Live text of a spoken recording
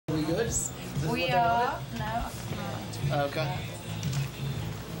good? This is We what they are. wanted? No. Okay.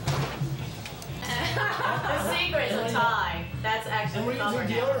 The secret is a tie. That's actually And we're the cover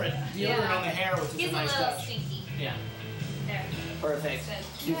using now. deodorant on the hair, which is He's a nice a little touch. stinky. Yeah. There. Perfect.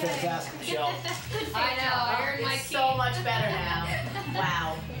 You fantastic, Michelle. I know, I earned my It's keep. so much better now.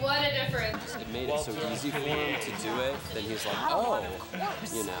 Wow. What a difference. It made it so easy for him to do it. Then he's like, oh,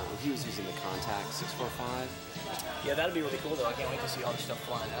 you know, he was using the contact 645. Yeah, that'd be really cool though. I can't wait to see all this stuff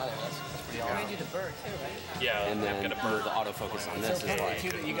flying out of there. That's pretty awesome. do the bird too, right? Yeah, And then the autofocus on this is like, too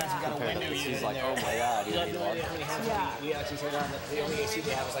that you guys have got a compared to window this, unit he's in like, there. oh my god, You you have no know, idea how many hands we actually turn on. The only AC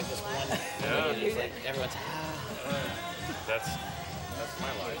we have is like this one. Yeah. And it's like everyone's That's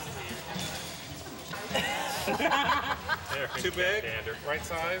my life. There, Too big? standard. Right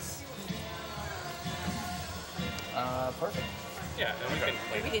size? perfect. Yeah, and we can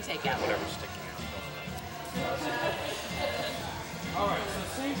like, We can take out whatever's sticking out. All right,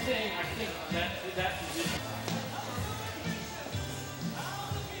 so same thing. I think that position.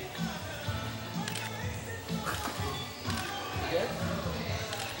 Good?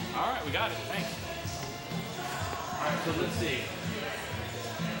 All right, we got it. Thanks. All right, so let's see.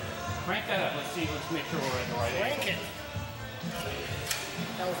 Crank that up. Let's see. Let's make sure we're at the right angle. Crank it.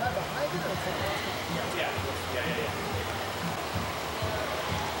 Now is that behind it or front? Yeah.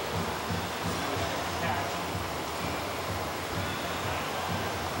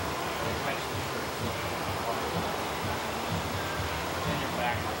 And you're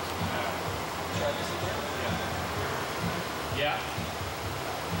backwards. Try this again. Yeah.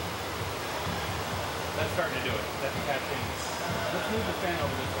 That's starting to do it. That's catching. Let's move the fan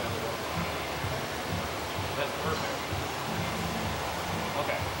over this way a little. That's perfect.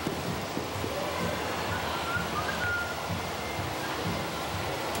 Okay.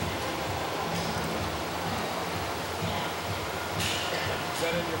 Is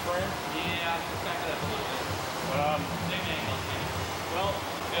that in your frame? Yeah, just back it up a little bit. Same angle. Well,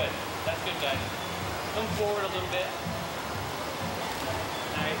 good. That's good, guys. Come forward a little bit.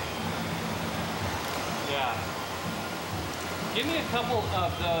 Nice. Yeah. Give me a couple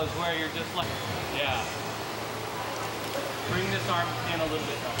of those where you're just like, yeah. Bring this arm in a little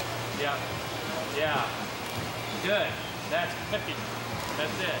bit. Yeah. Yeah. Good. That's good.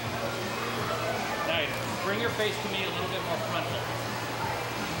 That's it. Nice. Bring your face to me a little bit more frontal.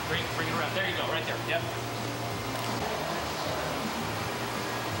 Bring it around. There you go. Right there. Yep.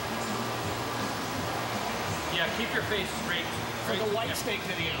 Yeah, keep your face straight. For the white steak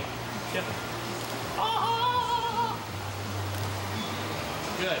video. Yep. Oh!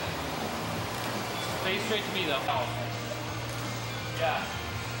 Good. Face straight to me though. Oh. Yeah.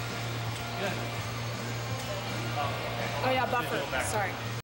 Good. Oh, okay. Oh yeah, buffer. Sorry.